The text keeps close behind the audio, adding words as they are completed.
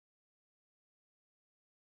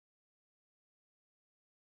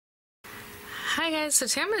Hi guys, so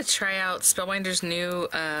today I'm going to try out Spellbinders' new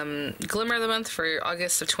Glimmer of the month for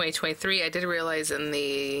August of 2023. I did realize in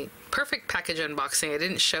the perfect package unboxing I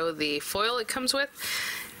didn't show the foil it comes with,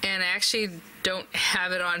 and I actually don't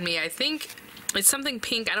have it on me. I think it's something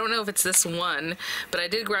pink. I don't know if it's this one, but I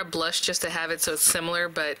did grab blush just to have it so it's similar,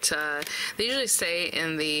 but they usually say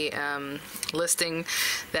in the listing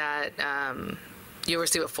that you'll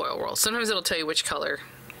receive a foil roll. Sometimes it'll tell you which color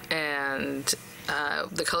and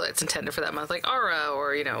the color that's intended for that month, like aura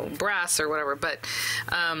or, you know, brass or whatever, but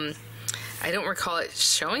I don't recall it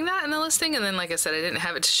showing that in the listing, and then like I said, I didn't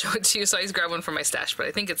have it to show it to you, so I just grabbed one from my stash, but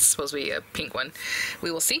I think it's supposed to be a pink one.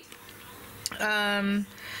 We will see. And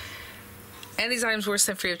these items were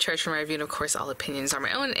sent free of charge for my review, and of course all opinions are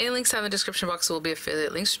my own. Any links down in the description box will be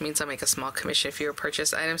affiliate links, which means I'll make a small commission if you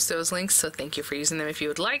purchase items to those links, so thank you for using them if you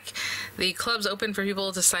would like. The club's open for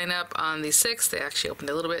people to sign up on the 6th. They actually opened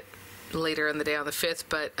a little bit later in the day on the 5th,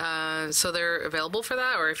 but so they're available for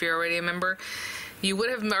that, or if you're already a member, you would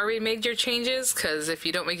have already made your changes, because if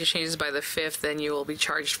you don't make your changes by the 5th, then you will be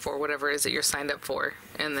charged for whatever it is that you're signed up for,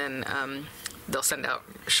 and then they'll send out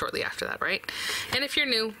shortly after that, right? And if you're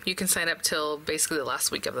new, you can sign up till basically the last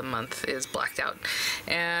week of the month is blacked out.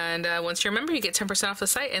 And once you're a member, you get 10% off the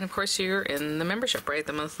site, and of course you're in the membership, right?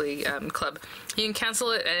 The monthly club. You can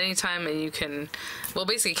cancel it at any time, and you can, well,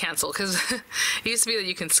 basically cancel, because it used to be that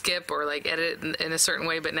you can skip or like edit in a certain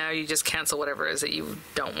way, but now you just cancel whatever it is that you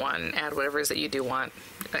don't want and add whatever it is that you do want,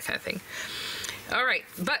 that kind of thing. Alright,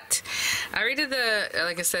 but I already did the,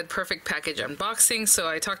 like I said, perfect package unboxing, so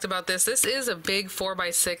I talked about this. This is a big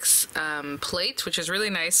 4x6 plate, which is really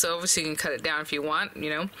nice, so obviously you can cut it down if you want, you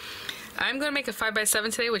know. I'm going to make a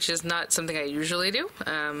 5x7 today, which is not something I usually do,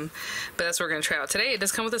 but that's what we're going to try out today. It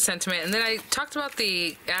does come with a sentiment, and then I talked about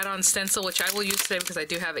the add-on stencil, which I will use today because I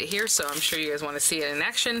do have it here, so I'm sure you guys want to see it in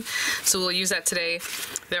action, so we'll use that today.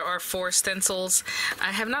 There are 4 stencils.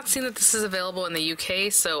 I have not seen that this is available in the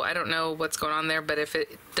UK, so I don't know what's going on there, but if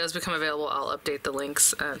it does become available, I'll update the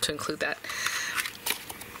links to include that.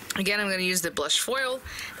 Again, I'm going to use the blush foil.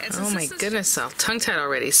 And oh my goodness, I'm tongue-tied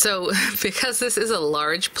already. So, because this is a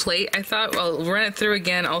large plate, I thought I'll run it through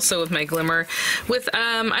again also with my Glimmer. With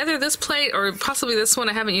either this plate or possibly this one.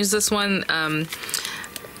 I haven't used this one.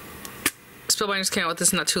 Spellbinders came out with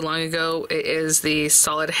this not too long ago. It is the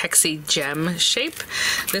solid hexy gem shape.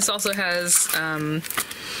 This also has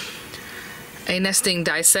a nesting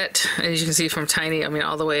die set, as you can see, from tiny, I mean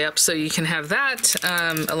all the way up, so you can have that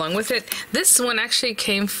along with it. This one actually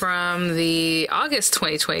came from the August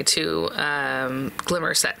 2022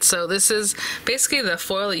 Glimmer set, so this is basically the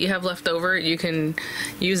foil that you have left over. You can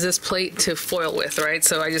use this plate to foil with, right?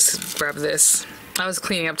 So I just grabbed this. I was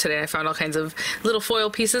cleaning up today, I found all kinds of little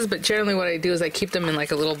foil pieces, but generally what I do is I keep them in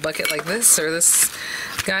like a little bucket like this, or this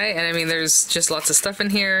guy, and I mean there's just lots of stuff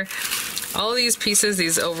in here. All these pieces,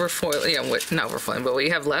 these overfoil, yeah, not overfoiling, but what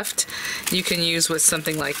you have left, you can use with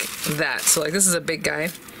something like that. So like this is a big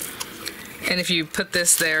guy, and if you put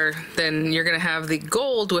this there, then you're gonna have the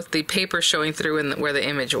gold with the paper showing through in where the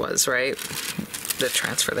image was, right? The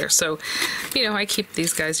transfer there. So, you know, I keep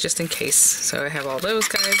these guys just in case. So I have all those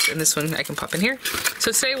guys, and this one I can pop in here.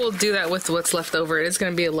 So today we'll do that with what's left over. It is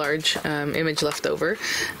going to be a large image left over.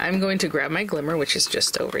 I'm going to grab my Glimmer, which is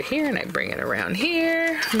just over here, and I bring it around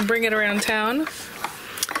here, bring it around town,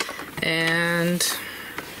 and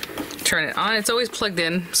turn it on. It's always plugged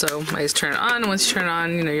in, so I just turn it on. Once you turn it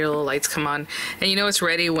on, you know, your little lights come on, and you know it's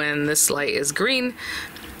ready when this light is green.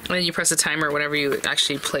 And then you press a timer whenever you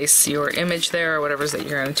actually place your image there, or whatever it is that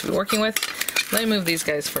you're going to be working with. Let me move these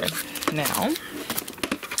guys for now.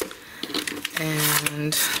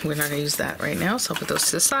 And we're not going to use that right now, so I'll put those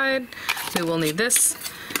to the side. We will need this.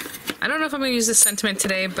 I don't know if I'm going to use this sentiment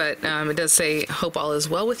today, but it does say, hope all is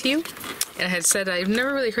well with you. And I had said I've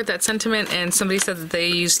never really heard that sentiment, and somebody said that they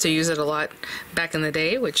used to use it a lot back in the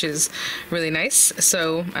day, which is really nice.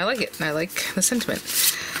 So I like it, and I like the sentiment.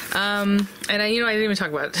 And you know, I didn't even talk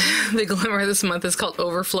about the Glimmer this month is called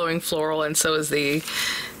Overflowing Floral, and so is the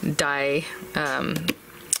die,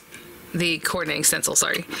 the coordinating stencil,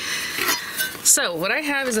 sorry. So what I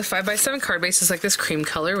have is a 5x7 card base. It's like this cream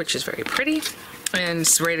color, which is very pretty, and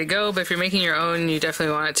it's ready to go. But if you're making your own, you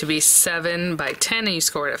definitely want it to be 7x10, and you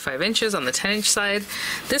score it at 5 inches on the 10-inch side.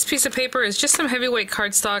 This piece of paper is just some heavyweight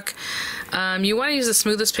cardstock. You want to use the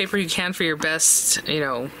smoothest paper you can for your best, you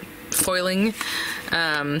know, foiling.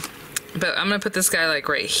 But I'm gonna put this guy like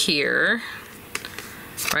right here,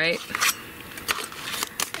 right?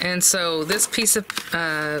 And so this piece of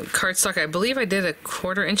cardstock, I believe I did a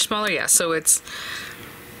 1/4 inch smaller. Yeah, so it's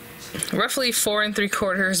roughly 4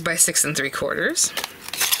 3/4 by 6 3/4.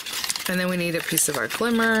 And then we need a piece of our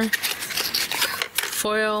Glimmer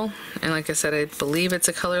foil, And like I said, I believe it's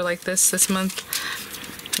a color like this month.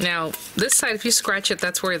 Now, this side, if you scratch it,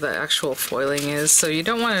 that's where the actual foiling is, so you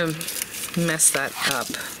don't want to mess that up.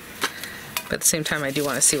 But at the same time, I do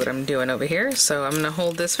want to see what I'm doing over here, so I'm going to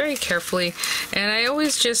hold this very carefully. And I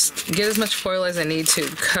always just get as much foil as I need to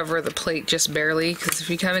cover the plate just barely, because if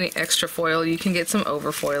you have any extra foil, you can get some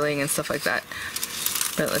overfoiling and stuff like that.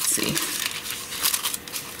 But let's see.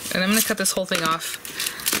 And I'm going to cut this whole thing off.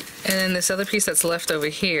 And then this other piece that's left over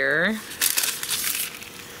here,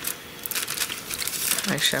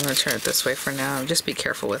 actually, I'm going to turn it this way for now. Just be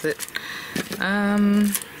careful with it.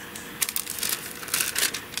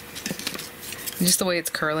 Just the way it's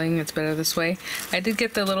curling, it's better this way. I did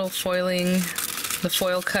get the little foiling, the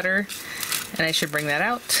foil cutter, and I should bring that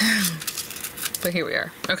out. But here we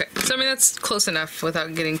are. Okay, so I mean that's close enough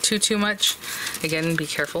without getting too much. Again, be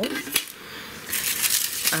careful.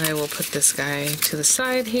 I will put this guy to the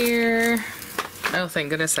side here. Oh, thank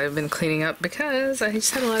goodness I've been cleaning up because I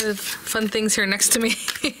just had a lot of fun things here next to me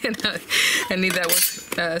and I need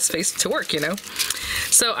that space to work, you know.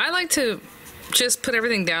 So I like to just put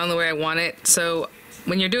everything down the way I want it. So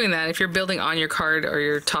when you're doing that, if you're building on your card or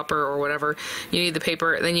your topper or whatever, you need the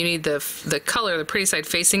paper, then you need the color, the pretty side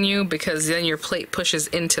facing you, because then your plate pushes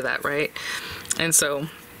into that, right? And so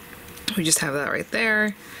we just have that right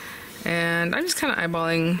there. And I'm just kind of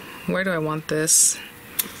eyeballing, where do I want this?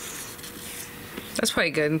 That's probably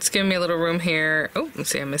good. It's giving me a little room here. Oh, let's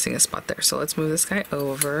see, I'm missing a spot there. So let's move this guy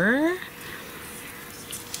over.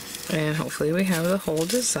 And hopefully we have the whole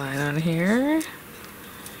design on here.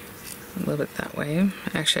 A little bit that way.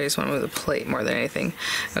 Actually, I just want to move the plate more than anything.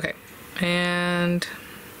 Okay, and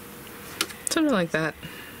something like that.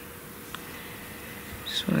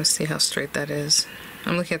 Just want to see how straight that is.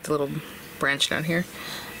 I'm looking at the little branch down here.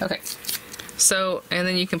 Okay, so, and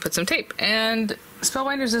then you can put some tape. And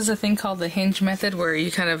Spellbinders is a thing called the hinge method, where you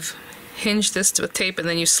kind of hinge this with tape and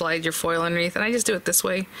then you slide your foil underneath. And I just do it this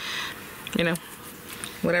way, you know,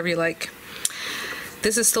 whatever you like.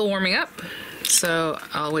 This is still warming up, so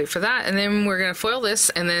I'll wait for that. And then we're going to foil this,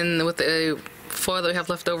 and then with the foil that we have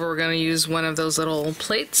left over, we're going to use one of those little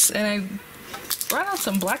plates. And I brought out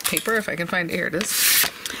some black paper, if I can find it. Here it is.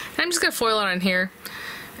 And I'm just going to foil it on here,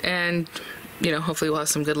 and you know, hopefully we'll have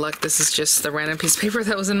some good luck. This is just the random piece of paper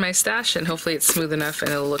that was in my stash, and hopefully it's smooth enough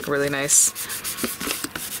and it'll look really nice.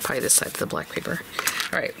 Probably this side of the black paper.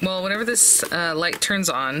 Alright, well, whenever this light turns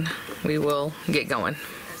on, we will get going.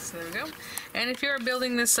 So there we go. And if you're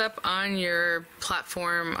building this up on your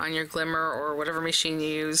platform, on your Glimmer, or whatever machine you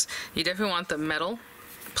use, you definitely want the metal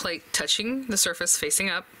plate touching the surface,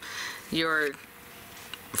 facing up. Your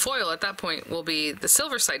foil at that point will be the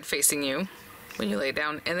silver side facing you when you lay it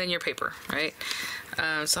down, and then your paper, right?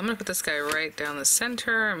 So I'm going to put this guy right down the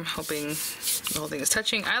center. I'm hoping the whole thing is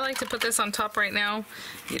touching. I like to put this on top right now.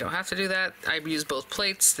 You don't have to do that. I use both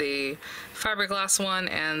plates, the fiberglass one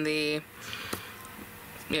and the,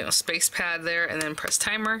 you know, space pad there, and then press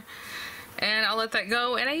timer. And I'll let that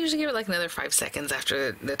go, and I usually give it like another 5 seconds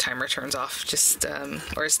after the timer turns off, just,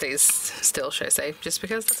 or it stays still, should I say, just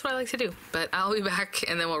because that's what I like to do. But I'll be back,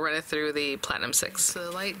 and then we'll run it through the Platinum 6. So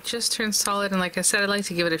the light just turned solid, and like I said, I'd like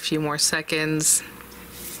to give it a few more seconds.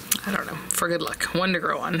 I don't know, for good luck. One to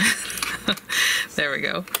grow on. There we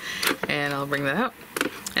go. And I'll bring that out.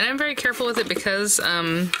 And I'm very careful with it because,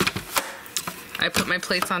 I put my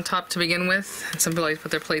plates on top to begin with. Some people like to put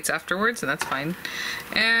their plates afterwards, and that's fine.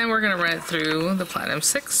 And we're going to run it through the Platinum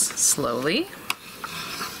 6 slowly.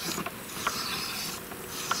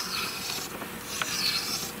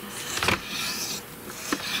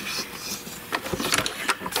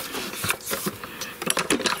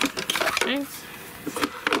 Okay.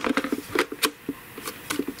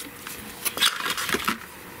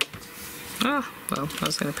 Oh, well, I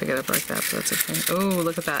was going to pick it up like that, but that's okay. Oh,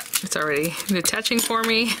 look at that. It's already detaching for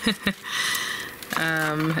me.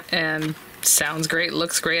 And sounds great,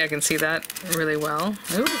 looks great. I can see that really well.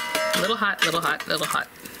 Ooh, little hot, little hot, little hot.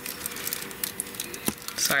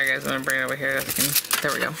 Sorry guys, I'm going to bring it over here.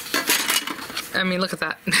 There we go. I mean, look at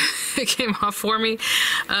that. It came off for me.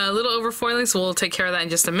 A little overfoiling, so we'll take care of that in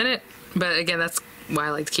just a minute. But again, that's why I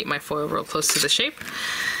like to keep my foil real close to the shape.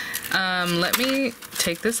 Let me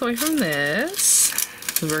take this away from this.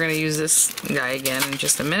 We're going to use this guy again in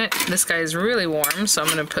just a minute. This guy is really warm, so I'm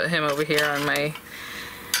going to put him over here on my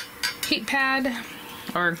heat pad,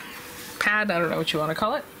 or pad, I don't know what you want to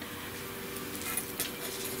call it.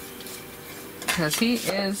 Because he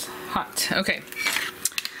is hot. Okay.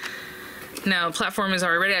 Now, platform is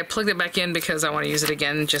already ready. I plugged it back in because I want to use it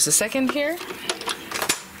again in just a second here.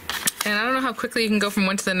 And I don't know how quickly you can go from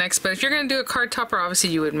one to the next, but if you're going to do a card topper, obviously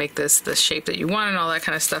you would make this the shape that you want and all that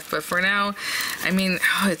kind of stuff. But for now, I mean,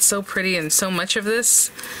 oh, it's so pretty and so much of this.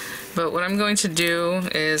 But what I'm going to do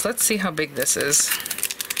is, let's see how big this is.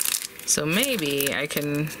 So maybe I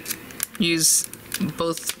can use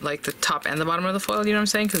both like the top and the bottom of the foil, you know what I'm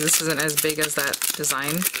saying? Because this isn't as big as that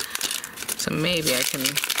design. So maybe I can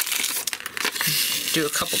do a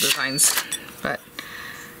couple designs. But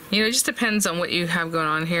you know, it just depends on what you have going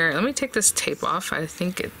on here. Let me take this tape off. I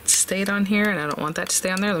think it stayed on here and I don't want that to stay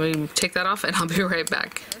on there. Let me take that off and I'll be right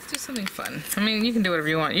back. Let's do something fun. I mean, you can do whatever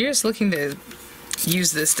you want. You're just looking to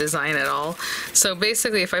use this design at all. So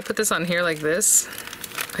basically, if I put this on here like this,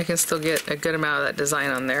 I can still get a good amount of that design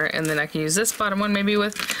on there. And then I can use this bottom one maybe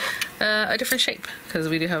with a different shape, because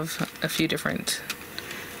we do have a few different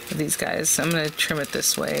of these guys. So I'm going to trim it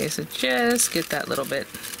this way. So just get that little bit.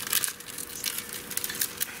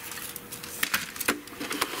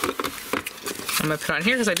 I'm going to put on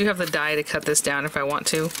here because I do have the die to cut this down if I want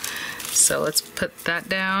to. So let's put that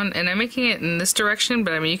down, and I'm making it in this direction,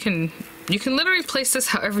 but I mean you can literally place this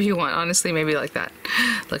however you want. Honestly, maybe like that.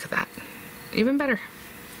 Look at that. Even better.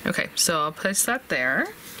 Okay, so I'll place that there,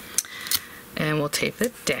 and we'll tape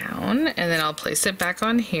it down, and then I'll place it back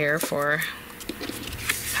on here for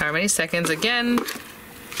however many seconds. Again,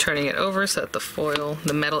 turning it over so that the foil,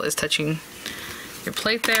 the metal is touching your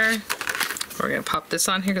plate there. We're going to pop this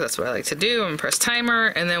on here because that's what I like to do. I'm going to press timer,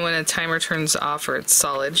 and then when a timer turns off, or it's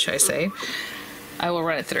solid, should I say, I will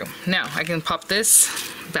run it through. Now, I can pop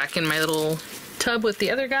this back in my little tub with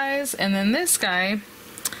the other guys, and then this guy,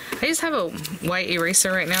 I just have a white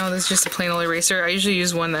eraser right now. This is just a plain old eraser. I usually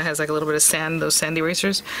use one that has like a little bit of sand, those sand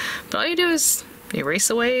erasers. But all you do is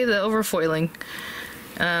erase away the overfoiling,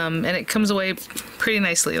 and it comes away pretty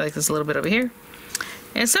nicely, like there's a little bit over here.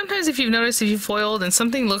 And sometimes if you've noticed, if you foiled and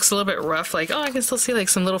something looks a little bit rough, like, oh, I can still see like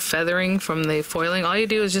some little feathering from the foiling, all you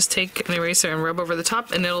do is just take an eraser and rub over the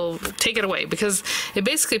top and it'll take it away, because it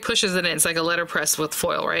basically pushes it in. It's like a letterpress with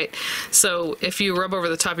foil, right? So if you rub over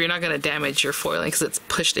the top, you're not going to damage your foiling because it's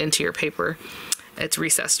pushed into your paper. It's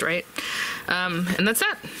recessed, right? And that's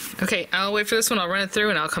that. Okay, I'll wait for this one. I'll run it through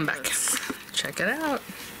and I'll come back. Check it out.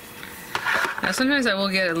 Now sometimes I will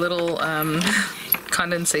get a little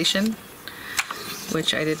condensation,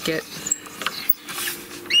 which I did get.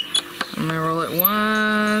 I'm gonna roll it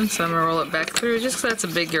once, I'm gonna roll it back through, just because that's a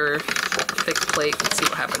bigger, thick plate. Let's see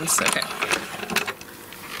what happens. Okay.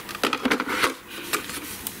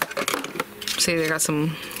 See, they got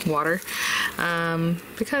some water,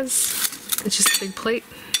 because it's just a big plate.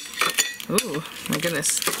 Ooh, my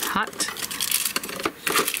goodness, hot.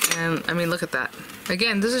 And I mean, look at that.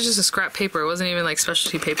 Again, this is just a scrap paper. It wasn't even like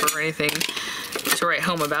specialty paper or anything to write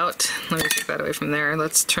home about. Let me take that away from there.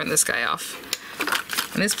 Let's turn this guy off.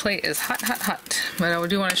 And this plate is hot, hot, hot. But I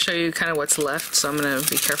do want to show you kind of what's left, so I'm going to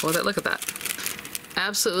be careful with it. Look at that.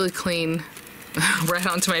 Absolutely clean. Right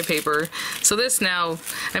onto my paper. So this now,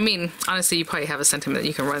 I mean, honestly, you probably have a sentiment that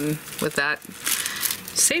you can run with that.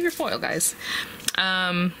 Save your foil, guys.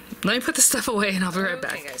 Let me put this stuff away and I'll be right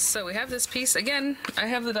back. Okay, guys, so we have this piece. Again, I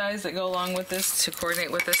have the dies that go along with this to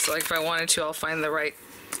coordinate with this. So like if I wanted to, I'll find the right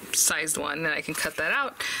sized one and I can cut that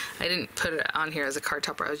out. I didn't put it on here as a card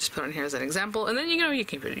topper. I just put it on here as an example. And then, you know, you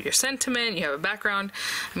can put your sentiment, you have a background.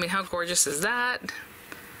 I mean, how gorgeous is that?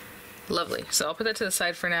 Lovely. So I'll put that to the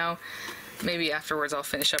side for now. Maybe afterwards I'll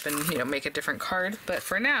finish up and, you know, make a different card. But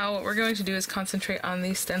for now, what we're going to do is concentrate on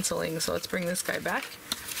the stenciling. So let's bring this guy back.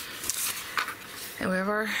 And we have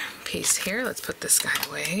our piece here. Let's put this guy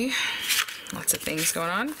away. Lots of things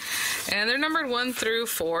going on. And they're numbered 1 through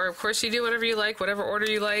 4. Of course, you do whatever you like, whatever order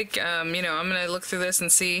you like. You know, I'm going to look through this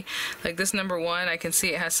and see, like this number 1, I can see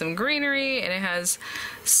it has some greenery and it has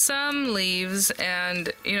some leaves.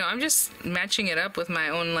 And, you know, I'm just matching it up with my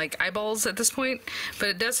own, like, eyeballs at this point. But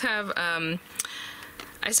it does have, I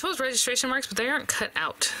suppose, registration marks, but they aren't cut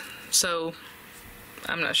out. So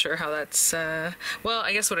I'm not sure how that's, well,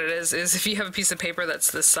 I guess what it is if you have a piece of paper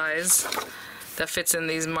that's this size that fits in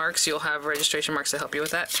these marks, you'll have registration marks to help you with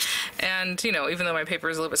that. And, you know, even though my paper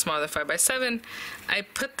is a little bit smaller than 5x7, I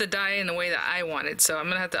put the die in the way that I wanted. So I'm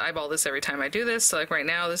going to have to eyeball this every time I do this. So like right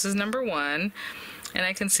now, this is number 1. And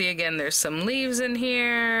I can see, again, there's some leaves in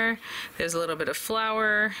here. There's a little bit of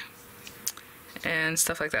flower and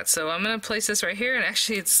stuff like that. So I'm going to place this right here, and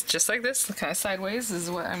actually it's just like this, kind of sideways is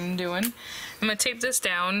what I'm doing. I'm going to tape this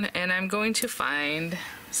down, and I'm going to find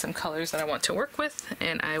some colors that I want to work with,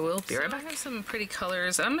 and I will be right back. I have some pretty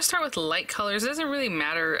colors. I'm going to start with light colors. It doesn't really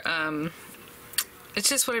matter. It's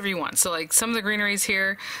just whatever you want. So like some of the greenery's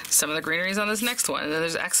here, some of the greenery's on this next one, and then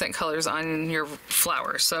there's accent colors on your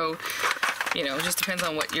flower. So you know, it just depends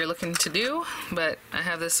on what you're looking to do. But I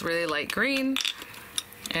have this really light green,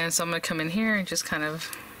 and so I'm going to come in here and just kind of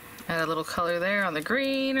add a little color there on the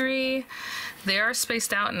greenery. They are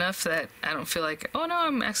spaced out enough that I don't feel like, oh no,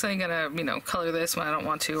 I'm actually going to, you know, color this when I don't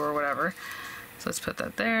want to or whatever. So let's put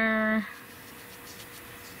that there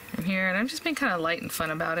and here, and I'm just being kind of light and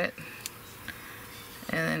fun about it.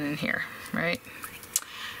 And then in here, right?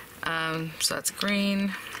 So that's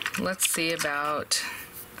green. Let's see about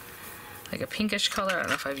like a pinkish color. I don't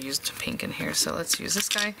know if I've used pink in here, so let's use this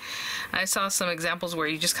guy. I saw some examples where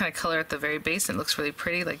you just kind of color at the very base and it looks really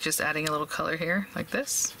pretty, like just adding a little color here like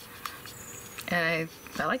this. And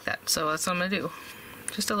I like that, so that's what I'm gonna do.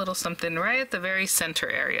 Just a little something right at the very center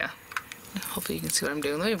area. Hopefully you can see what I'm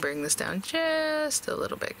doing. Let me bring this down just a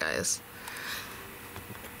little bit, guys.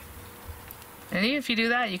 And even if you do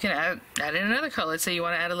that, you can add in another color. Let's say you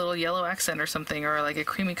want to add a little yellow accent or something, or like a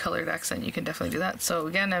creamy colored accent, you can definitely do that. So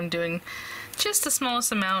again, I'm doing just the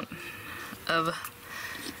smallest amount of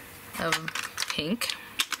pink.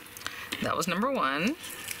 That was number 1.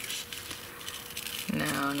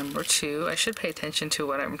 Now number 2, I should pay attention to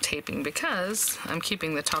what I'm taping because I'm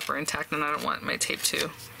keeping the topper intact and I don't want my tape to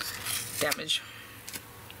damage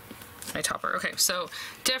my topper. Okay, so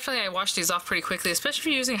definitely I wash these off pretty quickly, especially if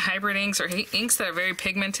you're using hybrid inks or inks that are very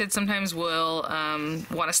pigmented, sometimes will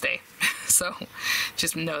want to stay. So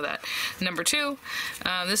just know that. Number 2,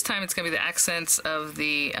 this time it's going to be the accents of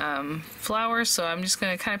the flowers, so I'm just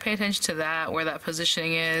going to kind of pay attention to that, where that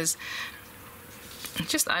positioning is.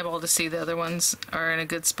 Just eyeball to see the other ones are in a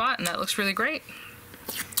good spot, and that looks really great.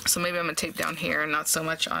 So maybe I'm going to tape down here and not so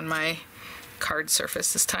much on my card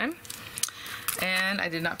surface this time. And I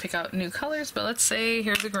did not pick out new colors, but let's say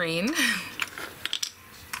here's the green.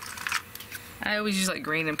 I always use like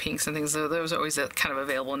green and pinks and things, so those are always kind of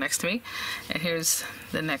available next to me. And here's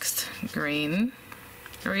the next green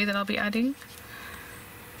that I'll be adding.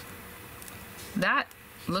 That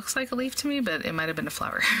looks like a leaf to me, but it might have been a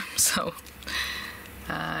flower. So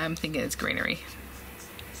I'm thinking it's greenery.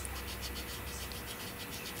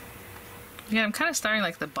 Yeah, I'm kind of starting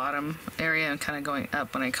like the bottom area and kind of going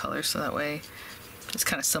up when I color, so that way it's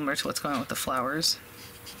kind of similar to what's going on with the flowers.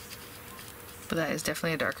 But that is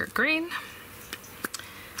definitely a darker green.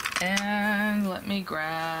 And let me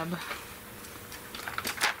grab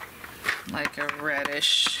like a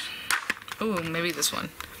reddish, ooh, maybe this one.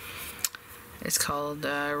 It's called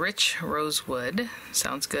Rich Rosewood.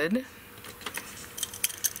 Sounds good.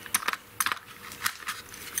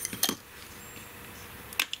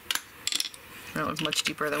 That one's much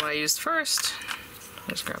deeper than what I used first.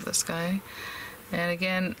 Let's grab this guy. And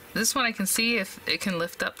again, this one I can see if it can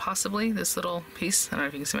lift up possibly, this little piece. I don't know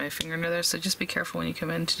if you can see my finger under there, so just be careful when you come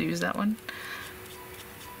in to use that one.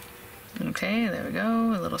 Okay, there we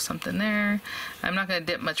go, a little something there. I'm not going to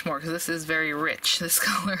dip much more because this is very rich. This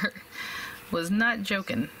color was not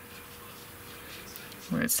joking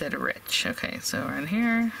where it said rich. Okay, so around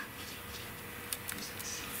here.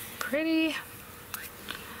 Pretty.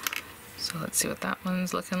 So let's see what that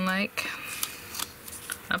one's looking like.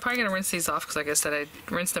 I'm probably going to rinse these off because, like I said,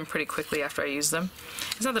 I rinsed them pretty quickly after I used them.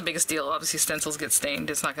 It's not the biggest deal. Obviously, stencils get stained.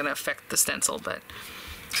 It's not going to affect the stencil, but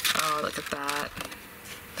oh, look at that.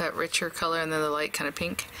 That richer color and then the light kind of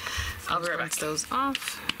pink. I'll rinse those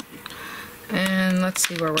off. And let's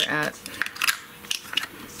see where we're at.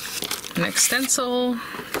 Next stencil,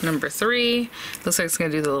 number 3. Looks like it's going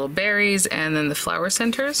to do the little berries and then the flower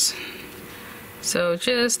centers. So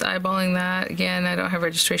just eyeballing that. Again, I don't have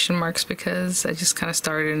registration marks because I just kind of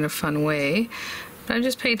started in a fun way. But I'm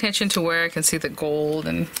just paying attention to where I can see the gold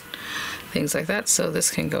and things like that. So this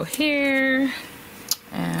can go here,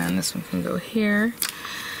 and this one can go here.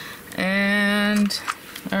 And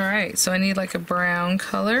alright, so I need like a brown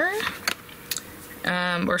color.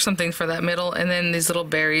 Or something for that middle, and then these little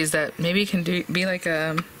berries that maybe can be like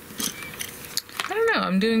a, I don't know,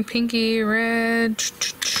 I'm doing pinky red.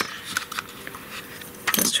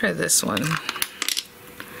 Let's try this one.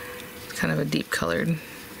 Kind of a deep colored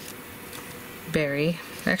berry.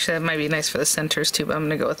 Actually, that might be nice for the centers too, but I'm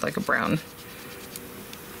gonna go with like a brown.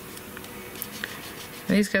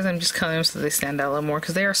 And these guys I'm just coloring them so they stand out a little more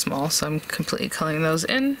because they are small, so I'm completely coloring those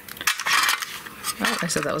in. Oh, I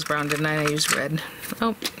said that was brown, didn't I? I used red.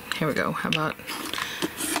 Oh, here we go. How about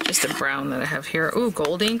just a brown that I have here? Ooh,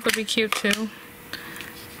 gold ink would be cute too.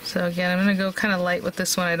 So again, I'm going to go kind of light with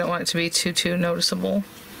this one. I don't want it to be too noticeable.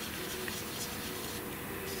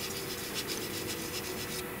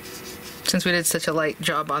 Since we did such a light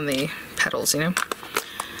job on the petals, you know.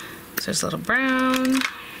 So there's a little brown.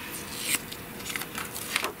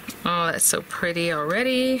 Oh, that's so pretty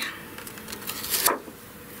already.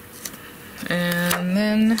 And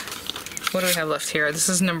then what do we have left here? This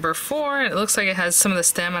is number 4, and it looks like it has some of the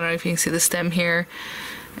stem. I don't know if you can see the stem here.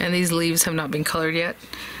 And these leaves have not been colored yet.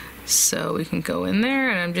 So we can go in there,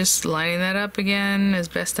 and I'm just lining that up again as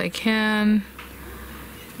best I can.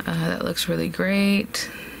 That looks really great.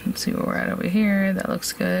 Let's see where we're at over here. That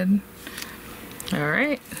looks good.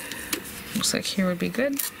 Alright. Looks like here would be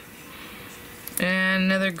good. And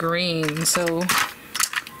another green. So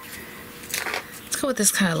let's go with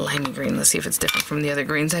this kind of limey green. Let's see if it's different from the other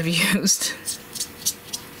greens I've used.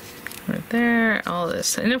 Right there, all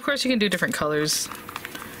this. And of course you can do different colors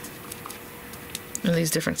in these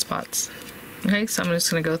different spots. Okay, so I'm just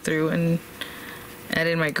going to go through and add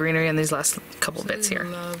in my greenery on these last couple bits here. I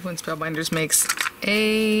love when Spellbinders makes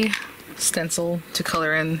a stencil to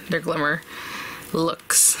color in their Glimmer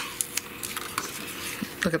looks.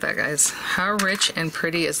 Look at that, guys. How rich and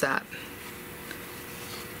pretty is that?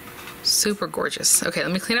 Super gorgeous. Okay,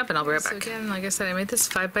 let me clean up and I'll be right back. So again, like I said, I made this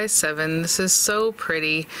 5x7. This is so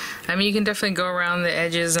pretty. I mean, you can definitely go around the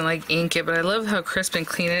edges and like ink it, but I love how crisp and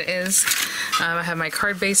clean it is. I have my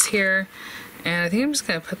card base here, and I think I'm just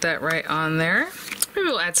gonna put that right on there. Maybe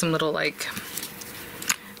we'll add some little like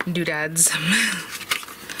doodads.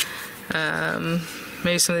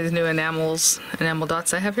 Maybe some of these new enamel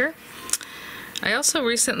dots I have here. I also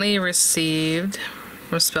recently received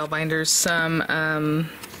from Spellbinders some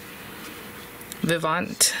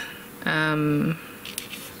Vianney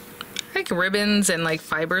like ribbons and like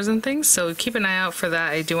fibers and things, so keep an eye out for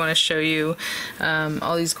that. I do want to show you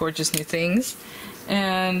all these gorgeous new things,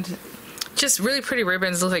 and just really pretty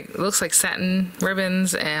ribbons. Looks like satin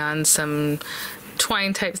ribbons and some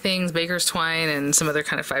twine type things, baker's twine, and some other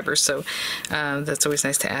kind of fibers. So that's always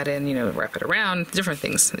nice to add in, you know, wrap it around, different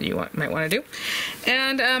things that you might want to do.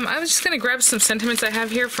 And I was just going to grab some sentiments I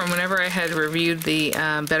have here from whenever I had reviewed the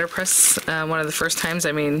Better Press one of the first times.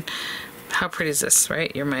 I mean, how pretty is this,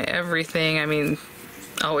 right? You're my everything. I mean,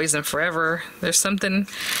 always and forever. There's a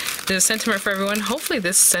sentiment for everyone. Hopefully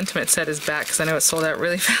this sentiment set is back, because I know it sold out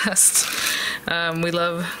really fast. We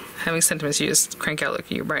love having sentiments you just crank out.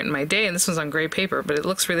 Look, you brighten my day, and this one's on gray paper, but it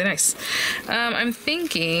looks really nice. I'm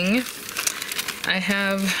thinking I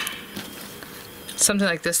have something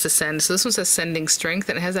like this to send. So this one says Sending Strength,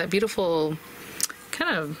 and it has that beautiful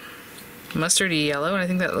kind of mustardy yellow, and I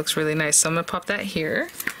think that looks really nice. So I'm gonna pop that here.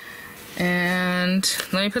 And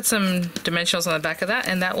let me put some dimensionals on the back of that,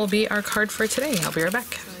 and that will be our card for today. I'll be right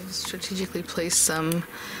back. I just strategically place some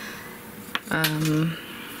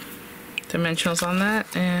dimensionals on that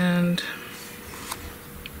and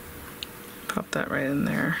pop that right in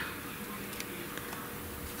there.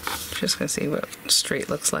 Just gonna see what straight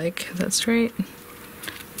looks like. Is that straight?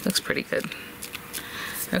 Looks pretty good.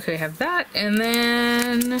 Okay, I have that, and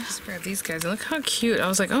then just grab these guys, and look how cute. I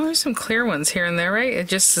was like, oh, there's some clear ones here and there, right? It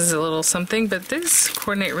just is a little something, but these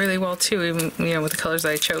coordinate really well too, even, you know, with the colors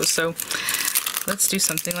that I chose. So let's do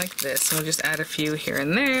something like this, and we'll just add a few here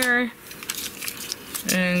and there.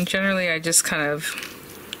 And generally I just kind of,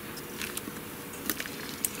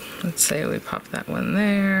 let's say we pop that one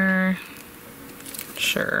there.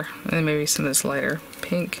 Sure. And then maybe some of this lighter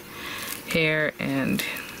pink here and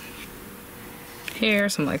here,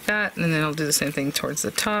 something like that. And then I'll do the same thing towards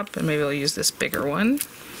the top, and maybe I'll use this bigger one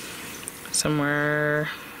somewhere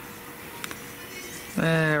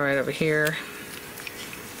right over here.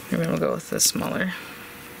 Maybe we'll go with the smaller.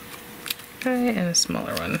 Okay, and a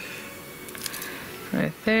smaller one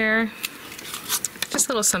right there. Just a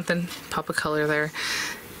little something, pop of color there.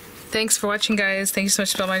 Thanks for watching, guys. Thank you so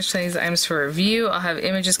much, Spellbinders, for these items for review. I'll have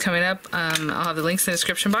images coming up. I'll have the links in the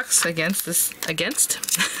description box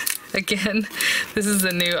Again, this is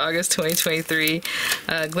the new August 2023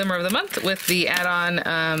 Glimmer of the Month with the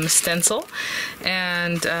add-on Stencil.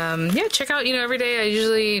 And yeah, check out, you know, every day I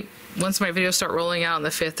usually, once my videos start rolling out on the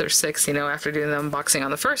 5th or 6th, you know, after doing the unboxing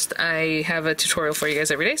on the 1st, I have a tutorial for you guys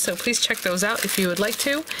every day. So please check those out if you would like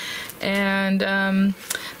to. And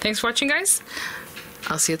thanks for watching, guys.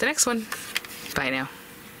 I'll see you at the next one. Bye now.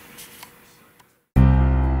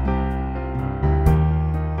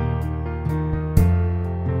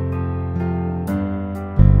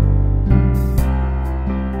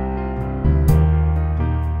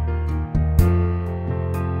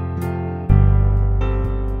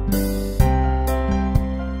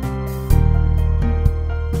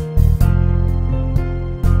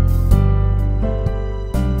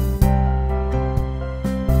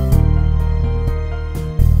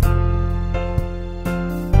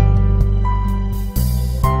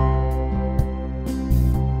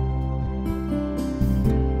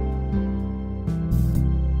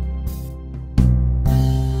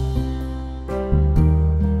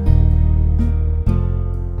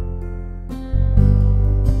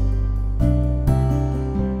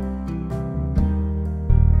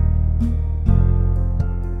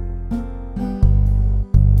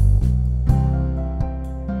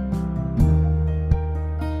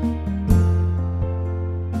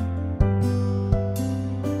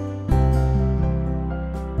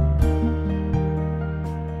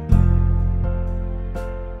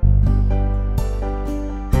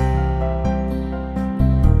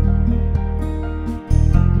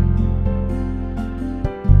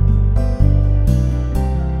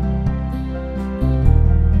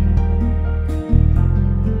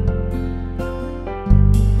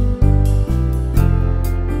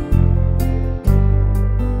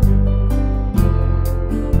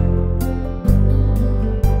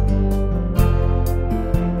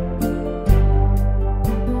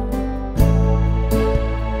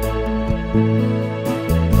 you.